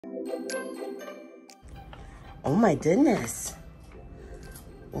Oh my goodness.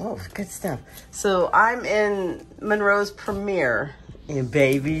 Whoa, good stuff. So I'm in Monroe's premiere. And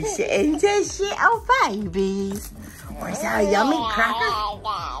baby, she ain't that shit. Oh, babies. Where's that, a yummy cracker?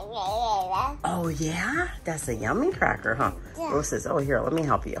 Oh, yeah? That's a yummy cracker, huh? Yeah. Rose says, oh, here, let me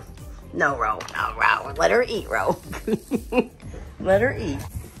help you. No, Ro. No, Ro. Let her eat, Ro. Let her eat.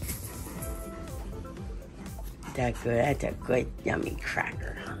 That's good. That's a good, yummy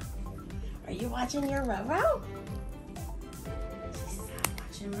cracker, huh? Are you watching your Ro-Ro? She's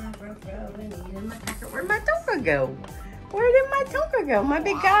watching my Ro-Ro and eating my cracker. Where'd my Tonka go? Where did my Tonka go? My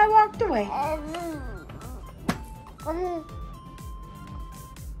big guy walked away.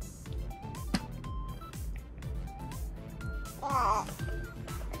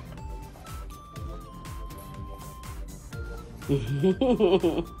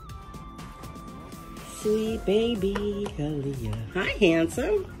 Sweet baby Kalia. Hi,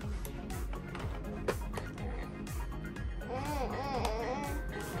 handsome.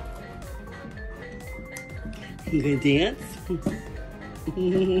 You gonna dance? You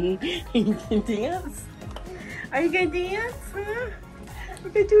gonna dance? Are you gonna dance? Huh? You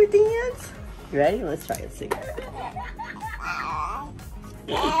gonna do a dance? You ready? Let's try and sing. Are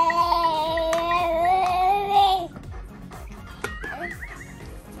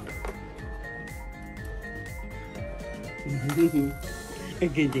you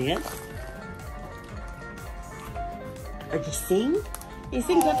gonna dance? Or just sing? You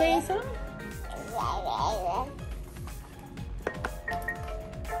sing Pepe song?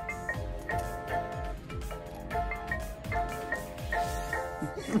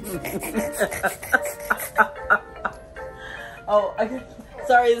 Oh,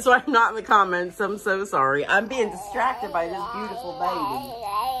 sorry, that's why I'm not in the comments. I'm so sorry. I'm being distracted by this beautiful baby.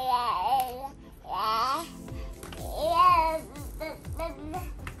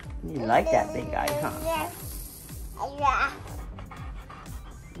 You like that big guy, huh?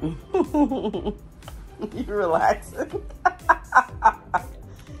 You relaxing?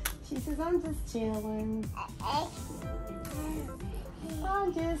 She says, I'm just chilling.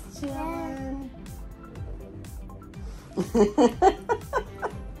 I'm just chilling.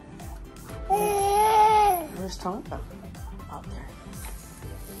 Where's Tonka? Oh, there he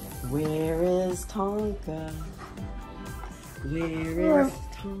is. Where is Tonka? Where is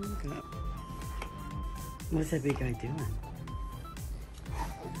Tonka? What's that big guy doing?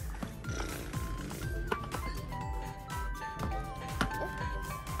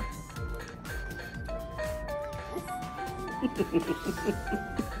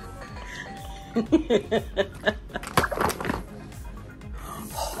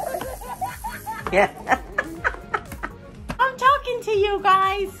 Yeah. I'm talking to you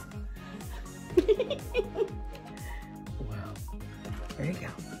guys. Wow. There you go.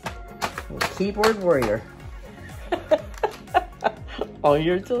 Well, keyboard warrior. Oh,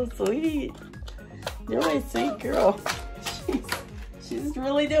 you're so sweet. You're my sweet girl. She's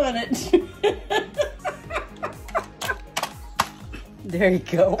really doing it. There you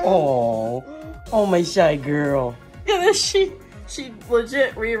go. Oh, oh, my shy girl. Look at this. She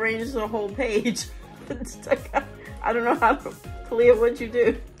legit rearranged the whole page. I don't know how to, Kalia, what'd you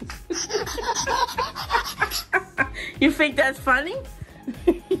do? You think that's funny?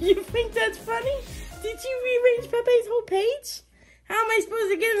 You think that's funny? Did you rearrange Pepe's whole page? How am I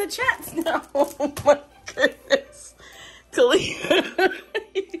supposed to get in the chats now? Oh my goodness. Kalia,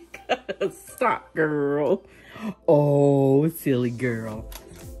 you gotta stop, girl. Oh, silly girl.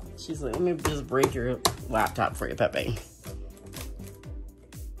 She's like, let me just break your laptop for you, Pepe.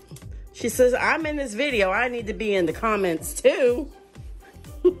 She says, I'm in this video. I need to be in the comments too.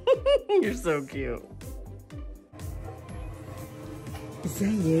 You're so cute. Is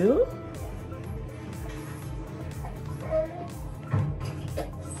that you?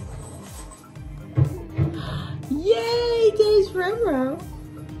 Yay, there's Roro.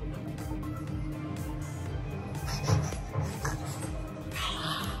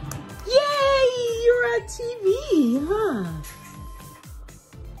 Yay, you're on TV, huh?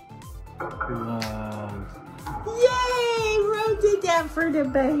 Wow. Yay, Ro did that for the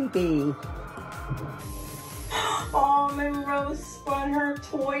baby. Oh, Monroe spun her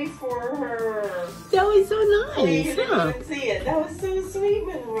toy for her. That was so nice, you didn't even see it. That was so sweet,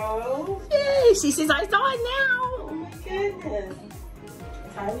 Monroe. Yay, she says, I saw it now. Oh my goodness.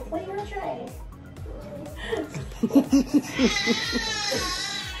 Time to play your tray.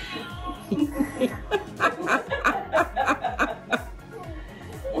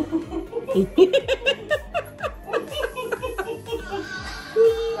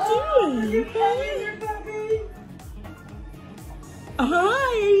 What are you doing? Hi,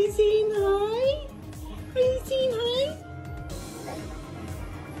 are you you saying hi? Are you saying hi?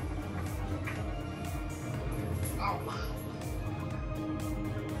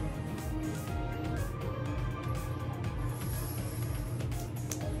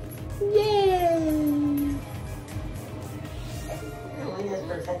 Yay! Elena's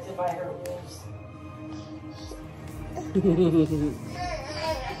protected by her wolves.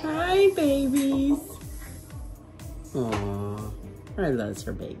 Hi, babies. Aww, I love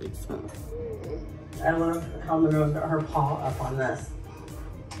her babies. Huh? I love how Monroe got her paw up on this.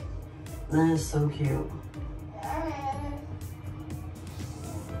 That is so cute.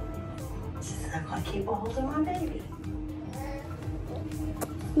 She said, I keep holding my baby.